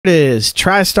It is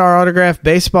Tristar Autograph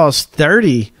Baseballs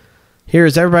 30.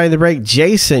 Here's everybody in the break.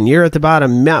 Jason, you're at the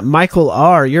bottom. Michael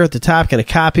R., you're at the top. Going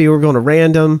to copy. We're going to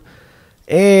random.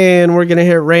 And we're going to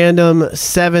hit random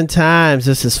 7 times.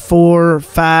 This is 4,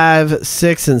 5,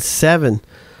 6, and 7.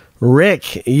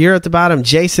 Rick, you're at the bottom.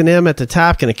 Jason M. at the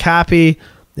top. Going to copy.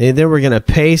 And then we're going to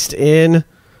paste in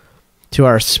to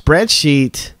our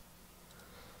spreadsheet.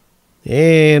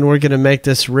 And we're going to make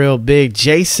this real big.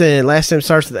 Jason, last name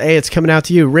starts with A. It's coming out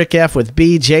to you. Rick F. with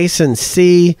B. Jason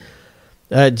C.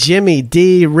 Jimmy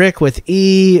D. Rick with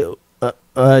E.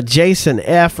 Jason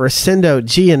F. Rosendo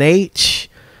G and H.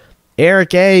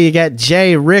 Eric A. You got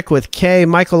J. Rick with K.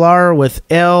 Michael R. with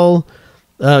L.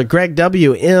 Greg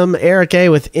W. M. Eric A.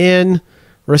 with N.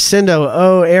 Rosendo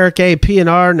O. Eric A. P and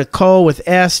R. Nicole with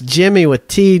S. Jimmy with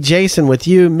T. Jason with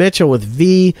U. Mitchell with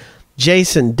V.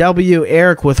 Jason W.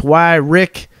 Eric with Y.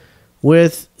 Rick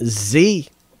with Z.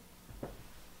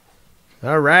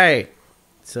 All right.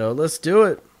 So let's do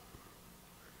it.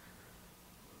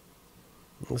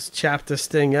 Let's chop this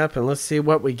thing up and let's see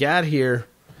what we got here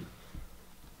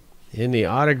in the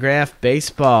autograph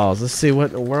baseballs. Let's see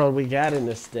what in the world we got in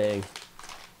this thing.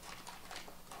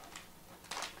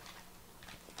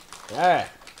 All right.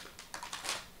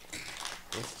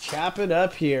 Let's chop it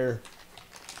up here.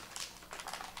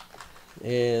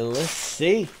 And let's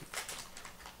see.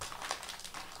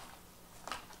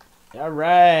 All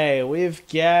right, we've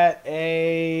got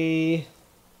a...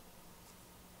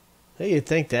 Who do you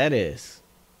think that is?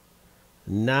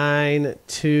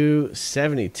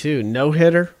 9/2/72.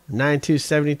 No-hitter?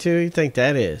 9/2/72. Who do you think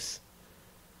that is?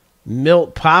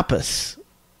 Milt Pappas.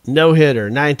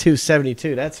 No-hitter.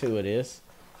 9/2/72. That's who it is.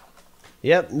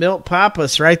 Yep, Milt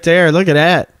Pappas right there. Look at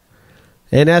that.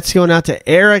 And that's going out to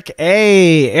Eric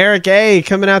A. Eric A.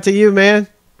 coming out to you, man.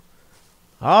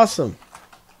 Awesome.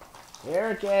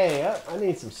 Eric A. Oh, I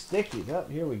need some stickies. Oh,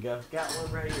 here we go. Got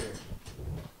one right here.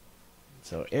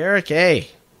 So Eric A.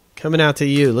 coming out to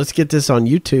you. Let's get this on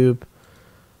YouTube.